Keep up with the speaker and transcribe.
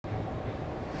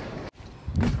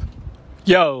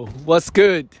Yo, what's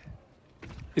good?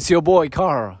 It's your boy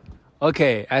Carl.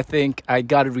 Okay, I think I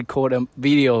gotta record a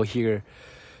video here.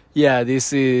 Yeah,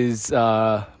 this is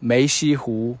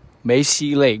Meixi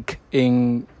Lake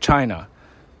in China.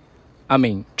 I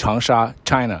mean, Changsha,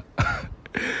 China.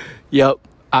 Yep,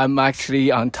 I'm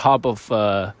actually on top of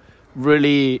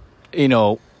really,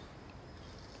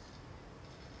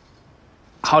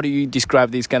 how do you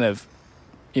describe this kind of,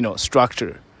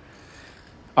 structure,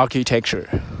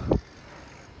 architecture?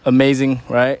 Amazing,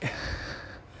 right?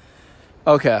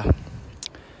 Okay.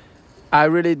 I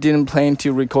really didn't plan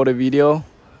to record a video.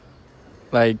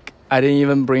 Like, I didn't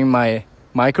even bring my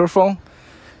microphone,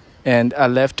 and I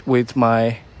left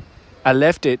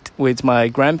it with my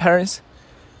grandparents.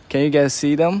 Can you guys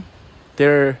see them?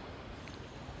 They're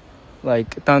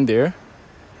like down there.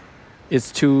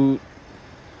 It's too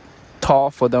tall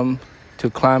for them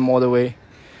to climb all the way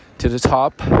to the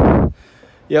top.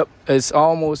 Yep, it's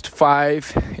almost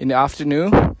 5 in the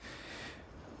afternoon.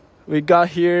 We got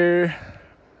here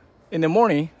in the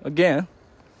morning again.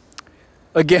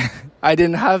 I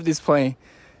didn't have this plane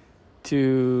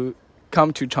to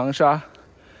come to Changsha.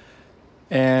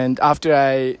 And after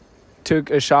I took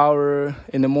a shower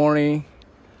in the morning,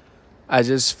 I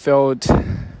just felt,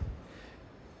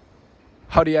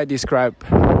 how do I describe?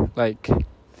 Like,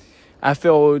 I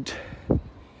felt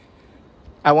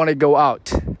I want to go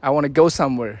out. I want to go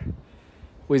somewhere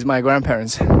with my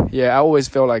grandparents. Yeah, I always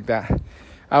feel like that.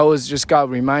 I always just got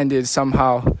reminded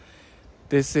somehow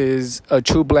this is a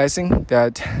true blessing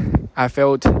that I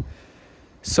felt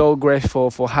so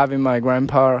grateful for having my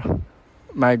grandparents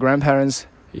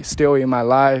still in my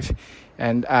life,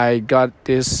 and I got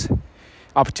this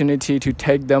opportunity to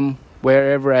take them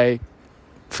wherever I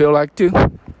feel like to.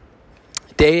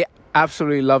 They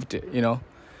absolutely loved it,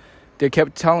 They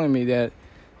kept telling me that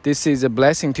this is a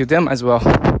blessing to them as well.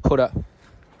 Hold up.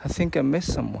 I think I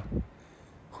missed someone.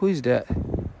 Who is that?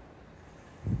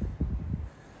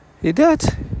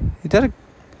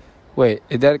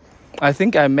 I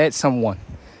think I met someone.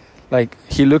 Like,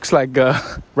 he looks like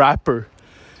a rapper.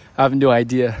 I have no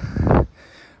idea.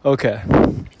 Okay.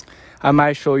 I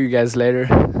might show you guys later.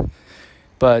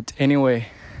 But anyway.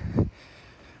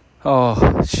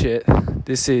 Oh, shit.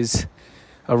 This is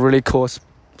a really cool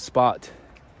spot.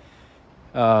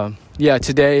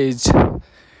 Today is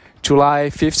July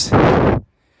 5th,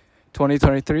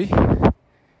 2023.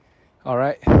 All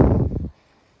right.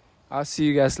 I'll see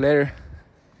you guys later.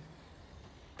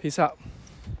 Peace out.